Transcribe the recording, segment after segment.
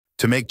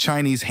To make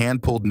Chinese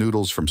hand-pulled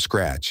noodles from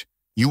scratch,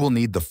 you will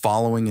need the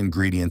following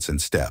ingredients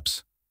and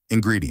steps.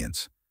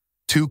 Ingredients: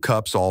 2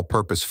 cups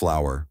all-purpose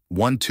flour,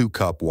 1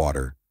 2-cup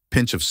water,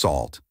 pinch of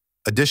salt.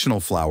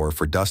 Additional flour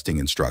for dusting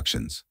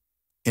instructions.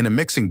 In a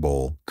mixing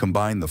bowl,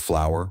 combine the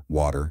flour,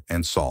 water,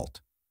 and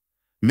salt.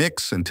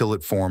 Mix until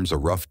it forms a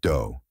rough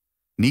dough.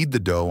 Knead the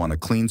dough on a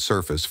clean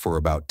surface for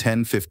about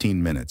 10-15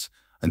 minutes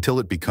until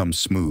it becomes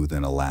smooth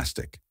and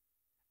elastic.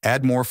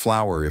 Add more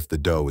flour if the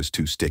dough is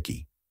too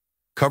sticky.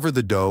 Cover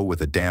the dough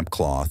with a damp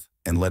cloth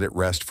and let it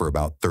rest for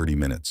about 30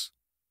 minutes.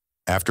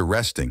 After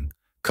resting,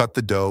 cut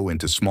the dough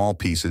into small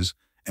pieces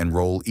and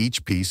roll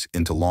each piece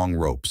into long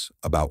ropes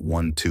about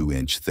 1-2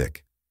 inch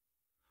thick.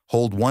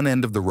 Hold one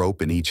end of the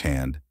rope in each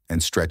hand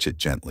and stretch it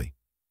gently.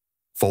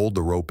 Fold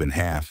the rope in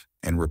half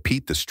and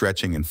repeat the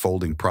stretching and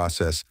folding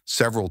process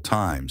several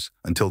times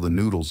until the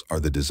noodles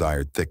are the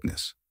desired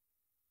thickness.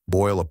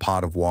 Boil a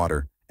pot of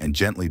water and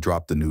gently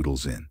drop the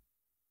noodles in.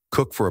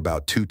 Cook for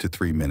about 2 to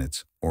 3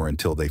 minutes or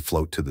until they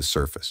float to the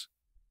surface.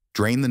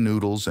 Drain the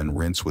noodles and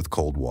rinse with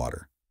cold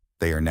water.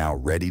 They are now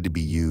ready to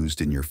be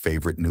used in your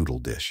favorite noodle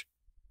dish.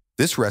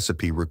 This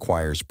recipe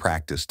requires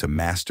practice to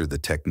master the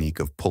technique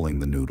of pulling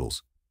the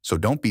noodles, so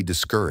don't be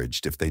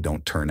discouraged if they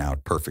don't turn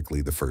out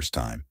perfectly the first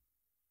time.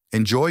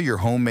 Enjoy your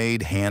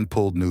homemade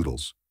hand-pulled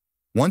noodles.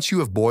 Once you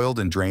have boiled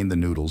and drained the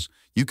noodles,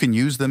 you can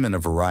use them in a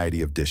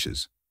variety of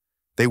dishes.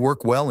 They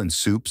work well in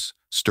soups,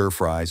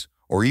 stir-fries,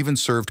 or even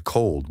served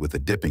cold with a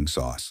dipping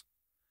sauce.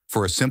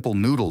 For a simple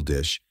noodle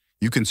dish,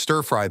 you can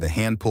stir-fry the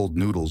hand-pulled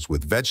noodles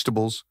with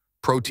vegetables,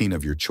 protein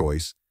of your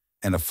choice,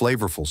 and a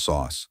flavorful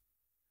sauce.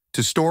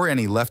 To store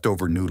any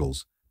leftover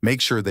noodles, make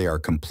sure they are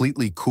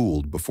completely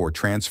cooled before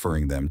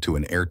transferring them to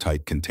an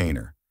airtight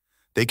container.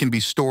 They can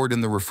be stored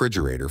in the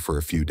refrigerator for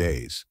a few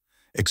days.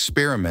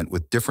 Experiment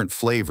with different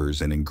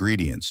flavors and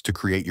ingredients to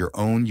create your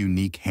own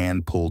unique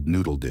hand-pulled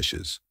noodle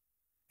dishes.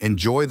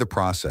 Enjoy the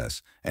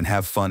process and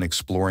have fun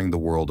exploring the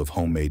world of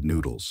homemade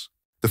noodles.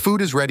 The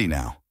food is ready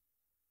now.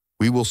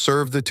 We will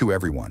serve it to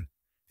everyone,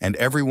 and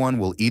everyone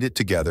will eat it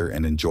together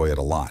and enjoy it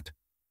a lot.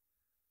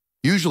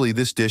 Usually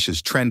this dish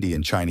is trendy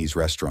in Chinese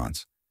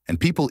restaurants, and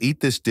people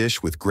eat this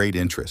dish with great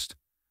interest,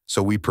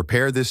 so we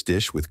prepare this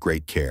dish with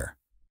great care.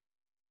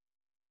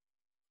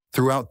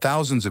 Throughout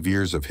thousands of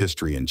years of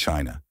history in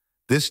China,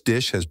 this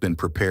dish has been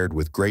prepared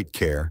with great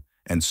care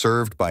and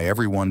served by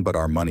everyone but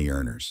our money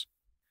earners.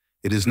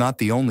 It is not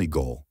the only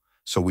goal,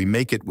 so we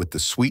make it with the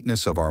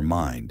sweetness of our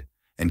mind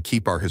and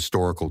keep our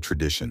historical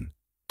tradition.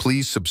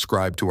 Please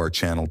subscribe to our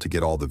channel to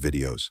get all the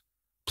videos.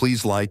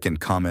 Please like and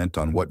comment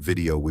on what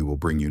video we will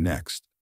bring you next.